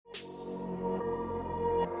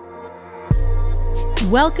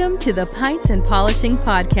Welcome to the Pints and Polishing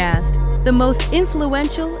Podcast, the most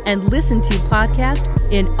influential and listened to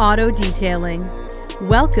podcast in auto detailing.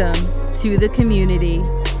 Welcome to the community.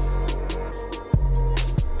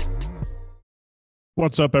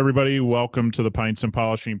 What's up, everybody? Welcome to the Pints and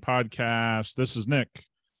Polishing Podcast. This is Nick.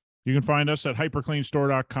 You can find us at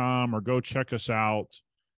hypercleanstore.com or go check us out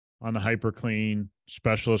on the Hyperclean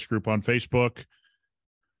Specialist group on Facebook.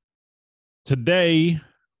 Today,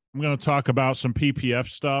 I'm going to talk about some PPF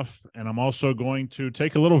stuff, and I'm also going to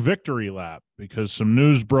take a little victory lap because some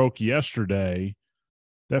news broke yesterday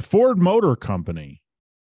that Ford Motor Company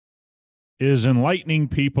is enlightening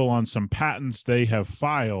people on some patents they have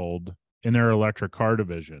filed in their electric car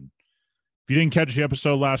division. If you didn't catch the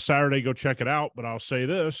episode last Saturday, go check it out, but I'll say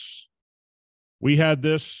this. We had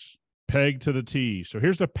this pegged to the T. So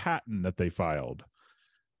here's the patent that they filed.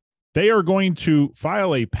 They are going to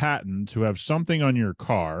file a patent to have something on your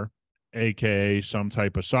car, aka some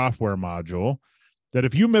type of software module, that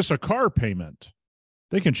if you miss a car payment,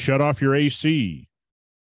 they can shut off your AC.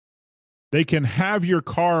 They can have your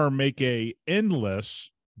car make a endless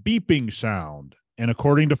beeping sound. And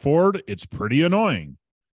according to Ford, it's pretty annoying.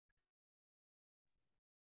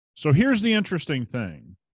 So here's the interesting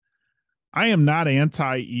thing. I am not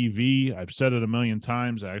anti-EV. I've said it a million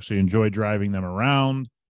times. I actually enjoy driving them around.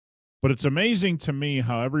 But it's amazing to me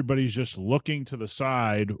how everybody's just looking to the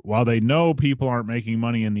side while they know people aren't making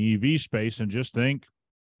money in the EV space and just think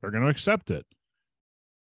they're going to accept it.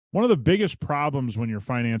 One of the biggest problems when you're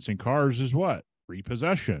financing cars is what?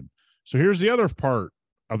 Repossession. So here's the other part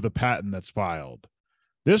of the patent that's filed.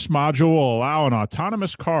 This module will allow an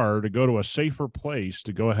autonomous car to go to a safer place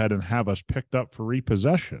to go ahead and have us picked up for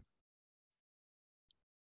repossession.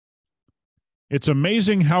 It's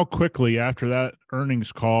amazing how quickly after that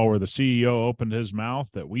earnings call where the CEO opened his mouth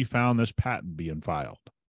that we found this patent being filed.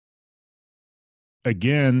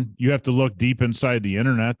 Again, you have to look deep inside the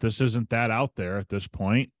internet. This isn't that out there at this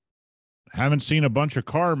point. Haven't seen a bunch of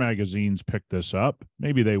car magazines pick this up.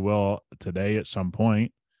 Maybe they will today at some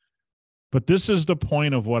point. But this is the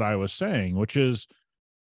point of what I was saying, which is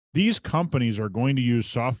these companies are going to use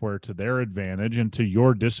software to their advantage and to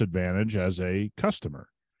your disadvantage as a customer.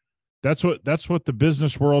 That's what the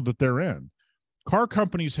business world that they're in. Car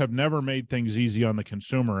companies have never made things easy on the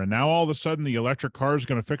consumer, and now all of a sudden the electric car is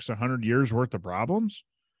going to fix 100 years worth of problems.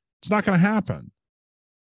 It's not going to happen.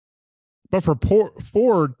 But for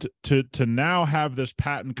Ford to now have this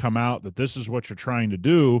patent come out that this is what you're trying to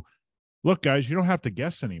do, look, guys, you don't have to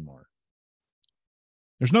guess anymore.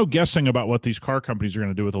 There's no guessing about what these car companies are going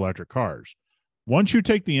to do with electric cars. Once you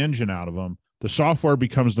take the engine out of them, the software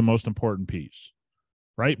becomes the most important piece.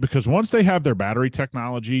 Right? Because once they have their battery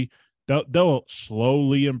technology, they'll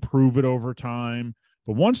slowly improve it over time.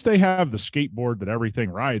 But once they have the skateboard that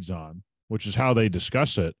everything rides on, which is how they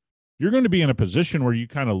discuss it, you're going to be in a position where you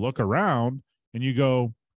kind of look around and you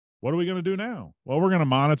go, what are we going to do now? Well, we're going to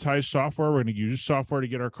monetize software. We're going to use software to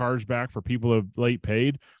get our cars back for people who have late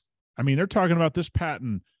paid. I mean, they're talking about this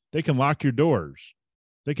patent. They can lock your doors.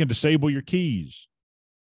 They can disable your keys.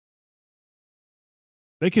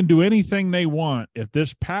 They can do anything they want if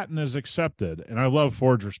this patent is accepted. And I love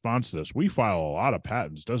Ford's response to this. We file a lot of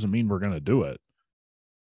patents. Doesn't mean we're going to do it.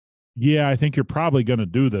 Yeah, I think you're probably going to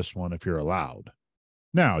do this one if you're allowed.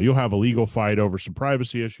 Now, you'll have a legal fight over some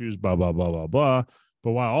privacy issues, blah, blah, blah, blah, blah.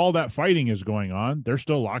 But while all that fighting is going on, they're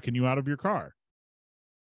still locking you out of your car.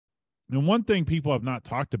 And one thing people have not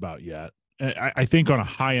talked about yet, I think on a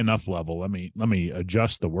high enough level, let me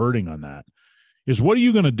adjust the wording on that, is what are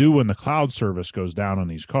you going to do when the cloud service goes down on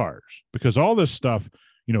these cars? Because all this stuff,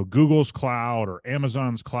 Google's cloud or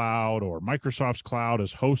Amazon's cloud or Microsoft's cloud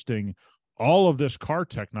is hosting all of this car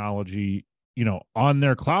technology, on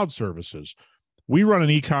their cloud services. We run an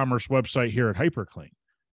e-commerce website here at HyperClean.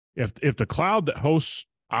 If the cloud that hosts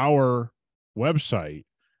our website,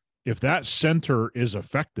 if that center is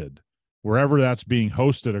affected, wherever that's being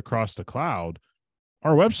hosted across the cloud,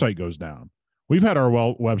 our website goes down. We've had our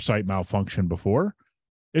website malfunction before.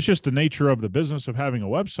 It's just the nature of the business of having a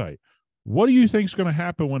website. What do you think is going to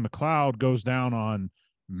happen when the cloud goes down on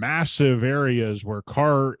massive areas where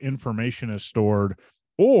car information is stored?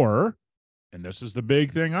 Or, and this is the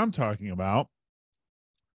big thing I'm talking about,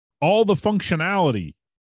 all the functionality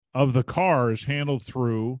of the car is handled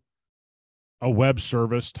through a web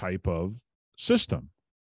service type of system.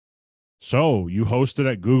 So you host it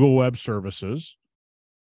at Google Web Services.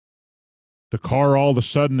 The car all of a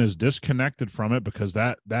sudden is disconnected from it because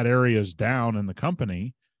that area is down in the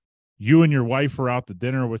company. You and your wife are out to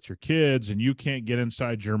dinner with your kids and you can't get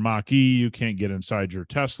inside your Mach-E, you can't get inside your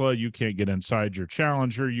Tesla, you can't get inside your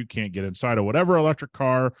Challenger, you can't get inside of whatever electric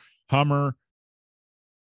car, Hummer,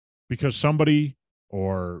 because somebody,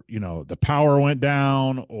 or, the power went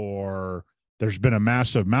down, or there's been a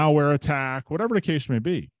massive malware attack, whatever the case may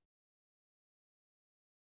be.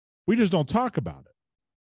 We just don't talk about it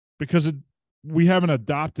because we haven't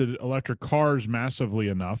adopted electric cars massively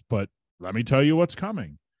enough. But let me tell you what's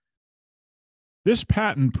coming. This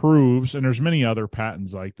patent proves, and there's many other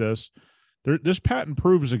patents like this, this patent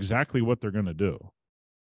proves exactly what they're going to do.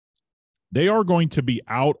 They are going to be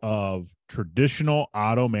out of traditional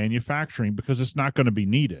auto manufacturing because it's not going to be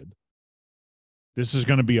needed. This is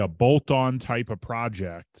going to be a bolt-on type of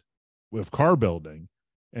project with car building.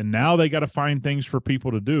 And now they got to find things for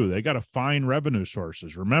people to do. They got to find revenue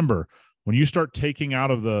sources. Remember, when you start taking out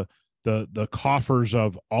of the coffers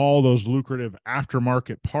of all those lucrative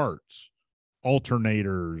aftermarket parts,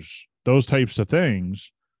 alternators, those types of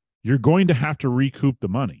things, you're going to have to recoup the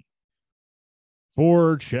money.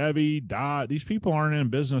 Ford, Chevy, Dodge, these people aren't in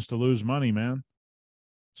business to lose money, man.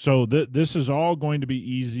 So this is all going to be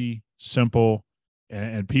easy, simple,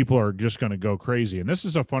 and people are just going to go crazy. And this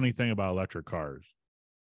is a funny thing about electric cars.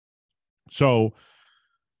 So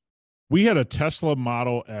we had a Tesla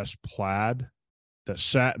Model S Plaid that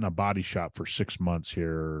sat in a body shop for 6 months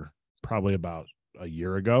here, probably about a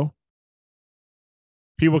year ago.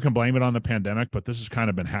 People can blame it on the pandemic, but this has kind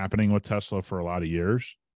of been happening with Tesla for a lot of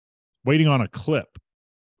years, waiting on a clip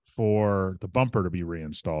for the bumper to be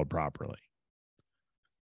reinstalled properly.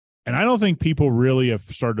 And I don't think people really have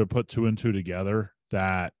started to put two and two together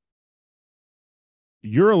that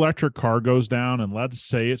your electric car goes down, and let's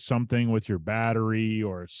say it's something with your battery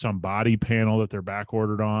or it's some body panel that they're back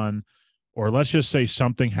ordered on, or let's just say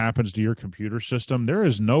something happens to your computer system. There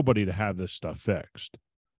is nobody to have this stuff fixed.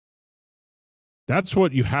 That's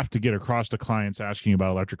what you have to get across to clients asking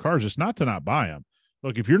about electric cars. It's not to not buy them.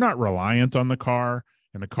 Look, if you're not reliant on the car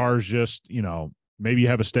and the car's just, maybe you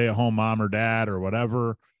have a stay-at-home mom or dad or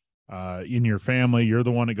whatever in your family, you're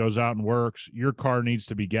the one that goes out and works, your car needs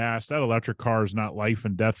to be gassed. That electric car is not life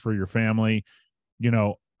and death for your family.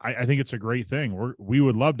 I think it's a great thing. We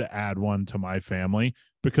would love to add one to my family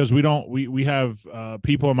because we have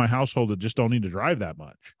people in my household that just don't need to drive that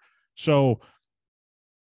much. So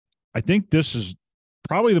I think this is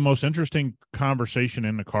probably the most interesting conversation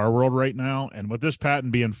in the car world right now. And with this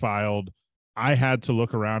patent being filed, I had to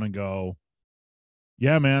look around and go,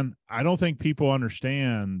 yeah, man, I don't think people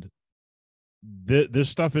understand this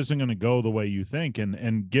stuff isn't going to go the way you think.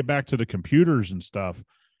 And get back to the computers and stuff.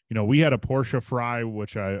 We had a Porsche Fry,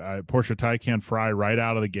 which Porsche Taycan Fry right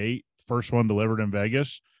out of the gate, first one delivered in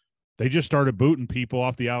Vegas. They just started booting people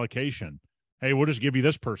off the allocation. Hey, we'll just give you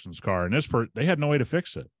this person's car. And they had no way to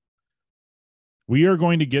fix it. We are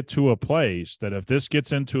going to get to a place that if this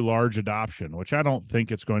gets into large adoption, which I don't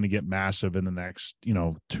think it's going to get massive in the next,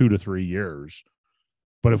 2 to 3 years.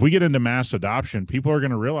 But if we get into mass adoption, people are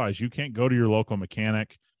going to realize you can't go to your local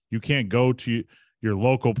mechanic. You can't go to your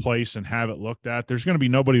local place and have it looked at. There's going to be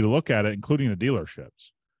nobody to look at it, including the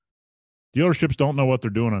dealerships. Dealerships don't know what they're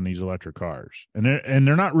doing on these electric cars. And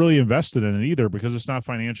they're not really invested in it either because it's not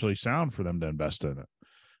financially sound for them to invest in it.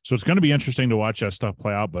 So it's going to be interesting to watch that stuff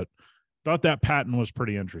play out, but thought that patent was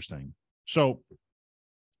pretty interesting. So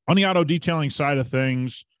on the auto detailing side of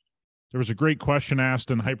things, there was a great question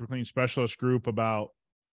asked in the HyperClean Specialist group about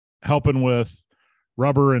helping with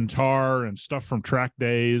rubber and tar and stuff from track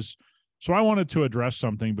days. So I wanted to address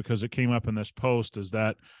something because it came up in this post, is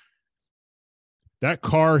that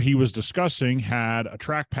car he was discussing had a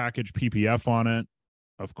track package PPF on it.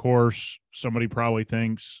 Of course, somebody probably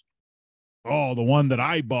thinks, oh, the one that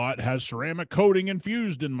I bought has ceramic coating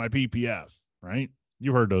infused in my PPF, right?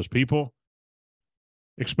 You heard those people.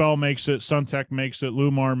 Expel makes it, Suntech makes it,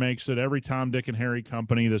 Lumar makes it, every Tom, Dick, and Harry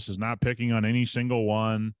company. This is not picking on any single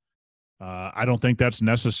one. I don't think that's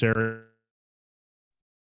necessary.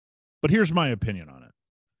 But here's my opinion on it.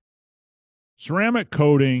 Ceramic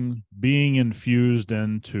coating being infused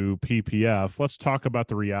into PPF, let's talk about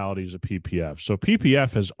the realities of PPF. So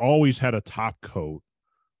PPF has always had a top coat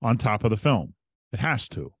on top of the film. It has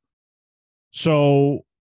to. So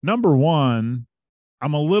number one,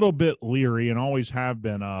 I'm a little bit leery and always have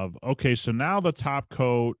been of, okay, so now the top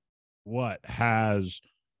coat, has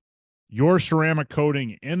your ceramic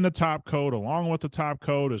coating in the top coat along with the top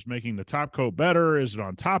coat, is making the top coat better? Is it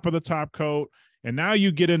on top of the top coat? And now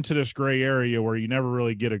you get into this gray area where you never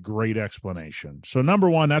really get a great explanation. So number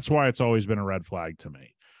one, that's why it's always been a red flag to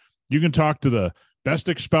me. You can talk to the best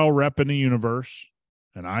Expel rep in the universe,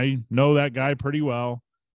 and I know that guy pretty well,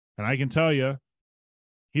 and I can tell you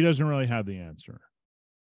he doesn't really have the answer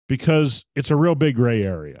because it's a real big gray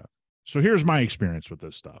area. So here's my experience with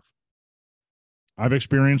this stuff. I've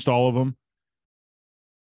experienced all of them.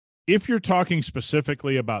 if you're talking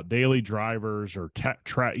specifically about daily drivers or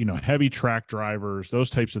heavy track drivers, those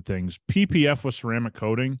types of things, PPF with ceramic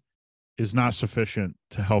coating is not sufficient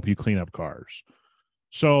to help you clean up cars.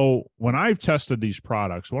 So when I've tested these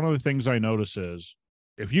products, one of the things I notice is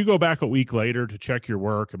if you go back a week later to check your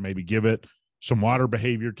work and maybe give it some water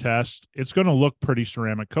behavior test, it's going to look pretty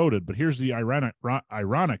ceramic coated. But here's the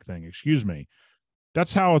ironic thing,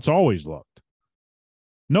 that's how it's always looked.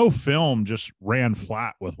 No film just ran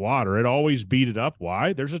flat with water. It always beat it up.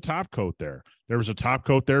 Why? There's a top coat there. There was a top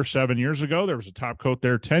coat there 7 years ago. There was a top coat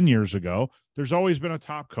there 10 years ago. There's always been a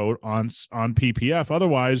top coat on PPF.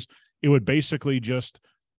 Otherwise, it would basically just,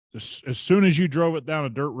 as soon as you drove it down a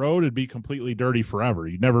dirt road, it'd be completely dirty forever.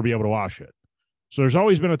 You'd never be able to wash it. So there's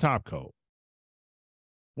always been a top coat.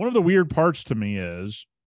 One of the weird parts to me is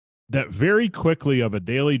that very quickly of a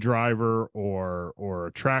daily driver or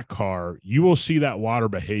a track car, you will see that water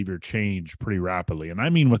behavior change pretty rapidly. And I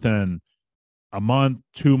mean within a month,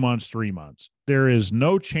 2 months, 3 months. There is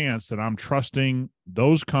no chance that I'm trusting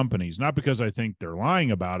those companies, not because I think they're lying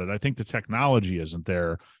about it. I think the technology isn't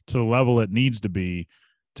there to the level it needs to be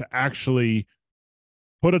to actually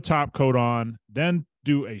put a top coat on, then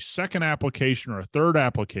do a second application or a third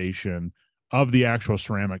application of the actual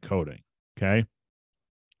ceramic coating. Okay.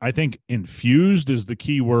 I think infused is the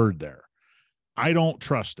key word there. I don't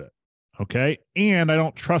trust it. Okay. And I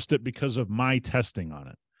don't trust it because of my testing on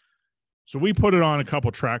it. So we put it on a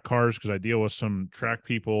couple track cars because I deal with some track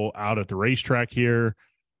people out at the racetrack here.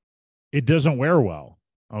 It doesn't wear well,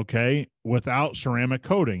 okay, without ceramic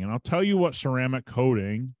coating. And I'll tell you what ceramic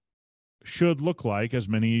coating should look like, as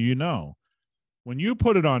many of you know. When you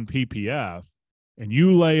put it on PPF and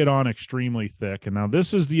you lay it on extremely thick, and now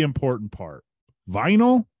this is the important part,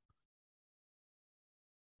 vinyl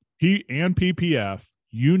and PPF,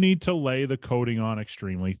 you need to lay the coating on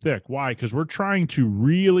extremely thick. Why? Because we're trying to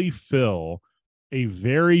really fill a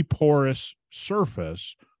very porous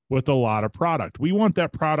surface with a lot of product. We want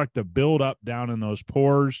that product to build up down in those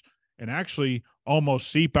pores and actually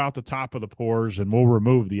almost seep out the top of the pores, and we'll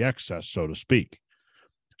remove the excess, so to speak.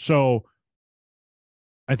 So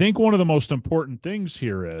I think one of the most important things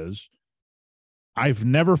here is I've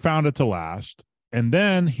never found it to last. And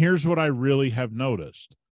then here's what I really have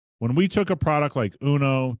noticed. When we took a product like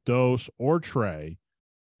Uno, Dos, or Trey,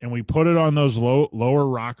 and we put it on those lower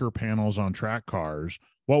rocker panels on track cars,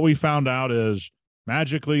 what we found out is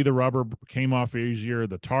magically the rubber came off easier.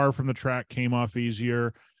 The tar from the track came off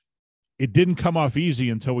easier. It didn't come off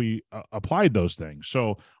easy until we applied those things.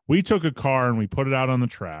 So we took a car and we put it out on the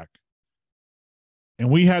track,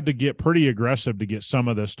 and we had to get pretty aggressive to get some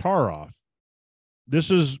of this tar off.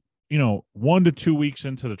 This is, 1 to 2 weeks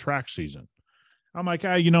into the track season. I'm like,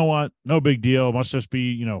 you know what? No big deal. It must just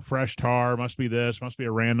be, fresh tar. Must be this. Must be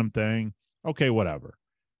a random thing. Okay, whatever.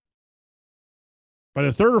 By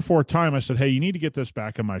the third or fourth time, I said, hey, you need to get this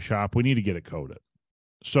back in my shop. We need to get it coated.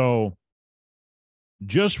 So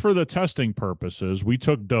just for the testing purposes, we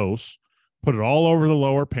took Dos, put it all over the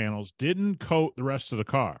lower panels, didn't coat the rest of the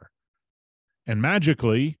car. And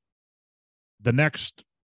magically, the next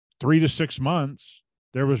 3 to 6 months,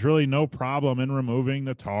 there was really no problem in removing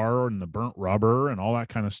the tar and the burnt rubber and all that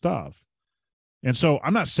kind of stuff. And so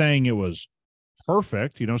I'm not saying it was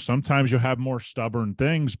perfect. Sometimes you'll have more stubborn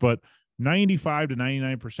things, but 95 to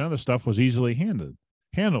 99% of the stuff was easily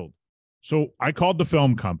handled. So I called the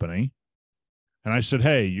film company and I said,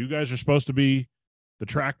 hey, you guys are supposed to be the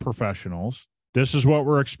track professionals. This is what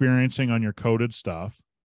we're experiencing on your coated stuff.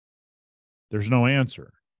 There's no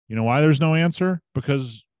answer. You know why there's no answer?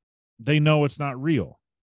 Because they know it's not real.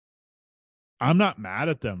 I'm not mad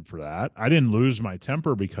at them for that. I didn't lose my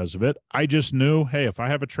temper because of it. I just knew, hey, if I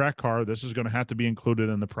have a track car, this is going to have to be included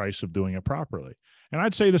in the price of doing it properly. And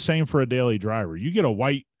I'd say the same for a daily driver. You get a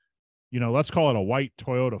white, let's call it a white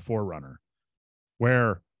Toyota 4Runner,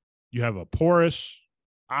 where you have a porous,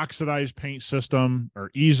 oxidized paint system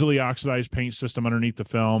or easily oxidized paint system underneath the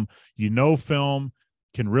film. Film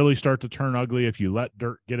can really start to turn ugly if you let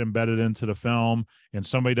dirt get embedded into the film and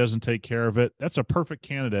somebody doesn't take care of it. That's a perfect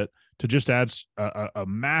candidate to just add a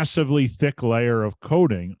massively thick layer of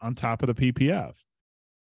coating on top of the PPF.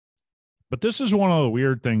 But this is one of the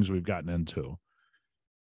weird things we've gotten into.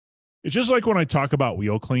 It's just like when I talk about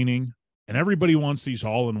wheel cleaning and everybody wants these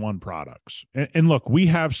all-in-one products. And look, we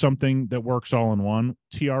have something that works all-in-one,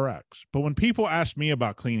 TRX. But when people ask me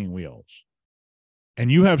about cleaning wheels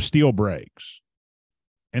and you have steel brakes,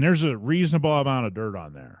 and there's a reasonable amount of dirt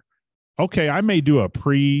on there. Okay, I may do a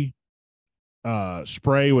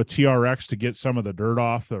spray with TRX to get some of the dirt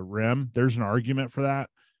off the rim. There's an argument for that.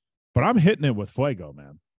 But I'm hitting it with Fuego,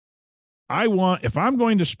 man. If I'm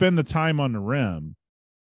going to spend the time on the rim,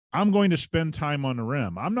 I'm going to spend time on the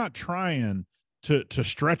rim. I'm not trying to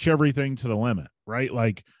stretch everything to the limit, right?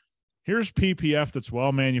 Like, here's PPF that's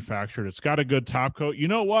well manufactured. It's got a good top coat. You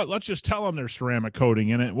know what? Let's just tell them there's ceramic coating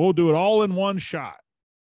in it. We'll do it all in one shot.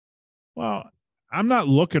 Well, I'm not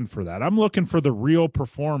looking for that. I'm looking for the real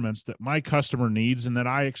performance that my customer needs and that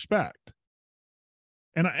I expect.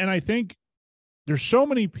 And I think there's so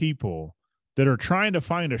many people that are trying to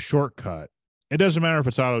find a shortcut. It doesn't matter if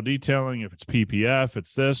it's auto detailing, if it's PPF,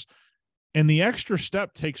 it's this. And the extra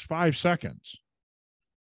step takes 5 seconds.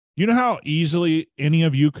 You know how easily any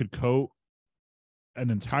of you could coat an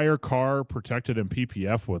entire car protected in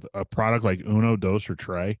PPF with a product like Uno, Dos, or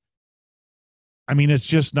Tre? I mean, it's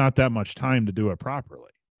just not that much time to do it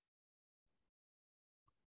properly.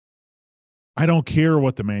 I don't care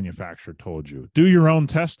what the manufacturer told you. Do your own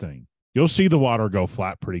testing. You'll see the water go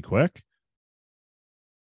flat pretty quick.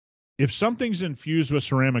 If something's infused with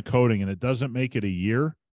ceramic coating and it doesn't make it a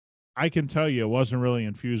year, I can tell you it wasn't really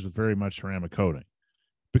infused with very much ceramic coating,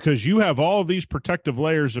 because you have all of these protective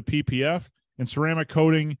layers of PPF and ceramic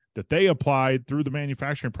coating that they applied through the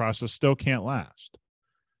manufacturing process still can't last.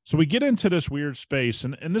 So we get into this weird space,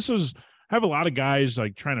 and this is, I have a lot of guys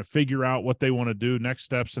like trying to figure out what they want to do, next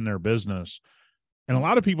steps in their business. And a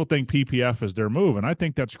lot of people think PPF is their move, and I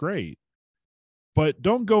think that's great. But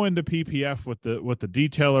don't go into PPF with the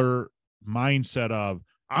detailer mindset of,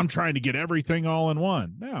 I'm trying to get everything all in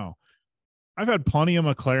one. No. I've had plenty of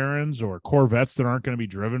McLarens or Corvettes that aren't going to be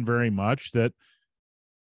driven very much that,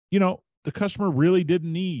 you know, the customer really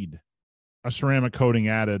didn't need a ceramic coating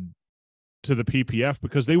added to the PPF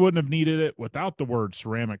because they wouldn't have needed it without the word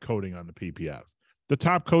ceramic coating on the PPF. The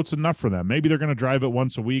top coat's enough for them. Maybe they're going to drive it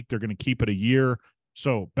once a week. They're going to keep it a year.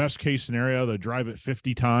 So best case scenario, they drive it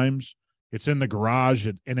 50 times. It's in the garage.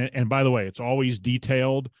 And by the way, it's always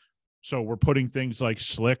detailed. So we're putting things like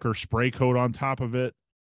slick or spray coat on top of it.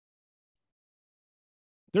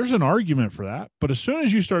 There's an argument for that. But as soon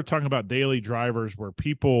as you start talking about daily drivers where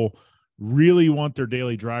people really want their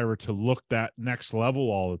daily driver to look that next level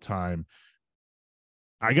all the time,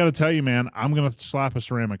 I got to tell you, man, I'm going to slap a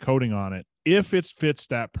ceramic coating on it if it fits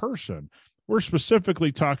that person. We're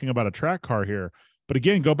specifically talking about a track car here. But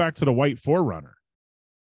again, go back to the white 4Runner.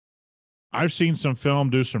 I've seen some film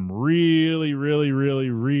do some really, really, really,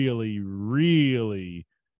 really, really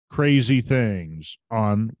crazy things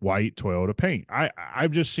on white Toyota paint.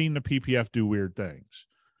 I've just seen the PPF do weird things.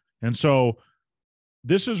 And so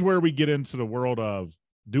this is where we get into the world of,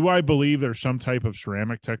 do I believe there's some type of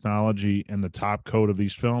ceramic technology in the top coat of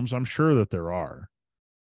these films? I'm sure that there are.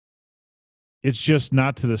 It's just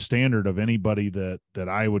not to the standard of anybody that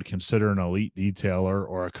I would consider an elite detailer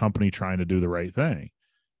or a company trying to do the right thing.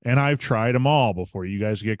 And I've tried them all before you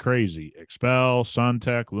guys get crazy. XPEL,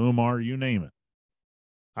 SunTech, Lumar, you name it.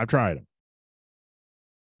 I've tried them.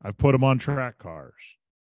 I've put them on track cars.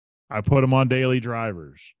 I put them on daily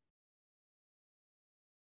drivers.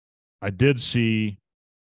 I did see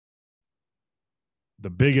the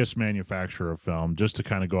biggest manufacturer of film, just to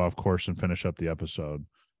kind of go off course and finish up the episode.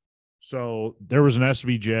 So there was an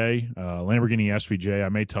SVJ, Lamborghini SVJ. I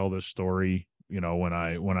may tell this story, you know, when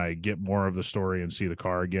I get more of the story and see the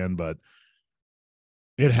car again, but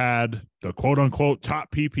it had the quote unquote top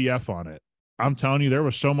PPF on it. I'm telling you, there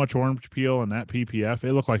was so much orange peel in that PPF,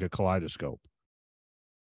 it looked like a kaleidoscope.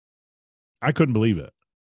 I couldn't believe it.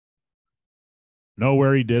 Know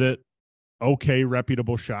where he did it. Okay,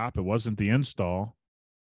 reputable shop. It wasn't the install.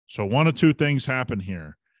 So one of two things happened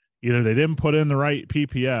here. Either they didn't put in the right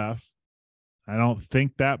PPF. I don't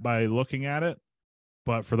think that by looking at it.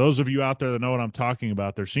 But for those of you out there that know what I'm talking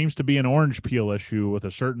about, there seems to be an orange peel issue with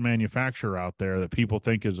a certain manufacturer out there that people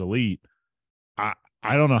think is elite.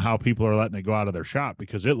 I don't know how people are letting it go out of their shop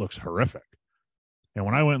because it looks horrific. And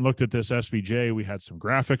when I went and looked at this SVJ, we had some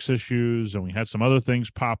graphics issues and we had some other things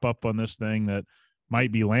pop up on this thing that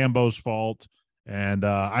might be Lambo's fault. And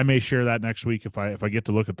I may share that next week if I get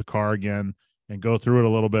to look at the car again and go through it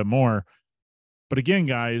a little bit more. But again,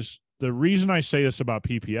 guys, the reason I say this about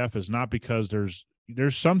PPF is not because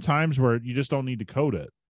there's some times where you just don't need to coat it.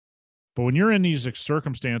 But when you're in these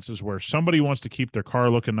circumstances where somebody wants to keep their car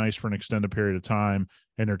looking nice for an extended period of time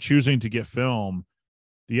and they're choosing to get film,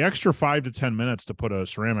 the extra 5 to 10 minutes to put a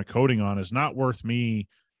ceramic coating on is not worth me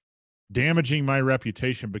damaging my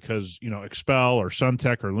reputation because, you know, XPEL or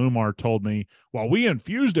SunTech or Lumar told me, well, we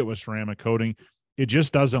infused it with ceramic coating. It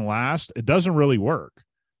just doesn't last. It doesn't really work.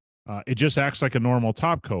 It just acts like a normal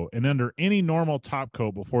top coat. And under any normal top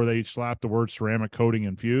coat, before they slapped the word ceramic coating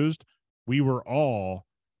infused, we were all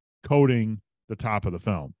coating the top of the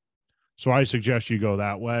film. So I suggest you go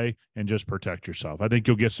that way and just protect yourself. I think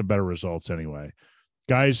you'll get some better results anyway.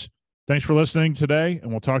 Guys, Thanks for listening today,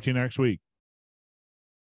 and we'll talk to you next week.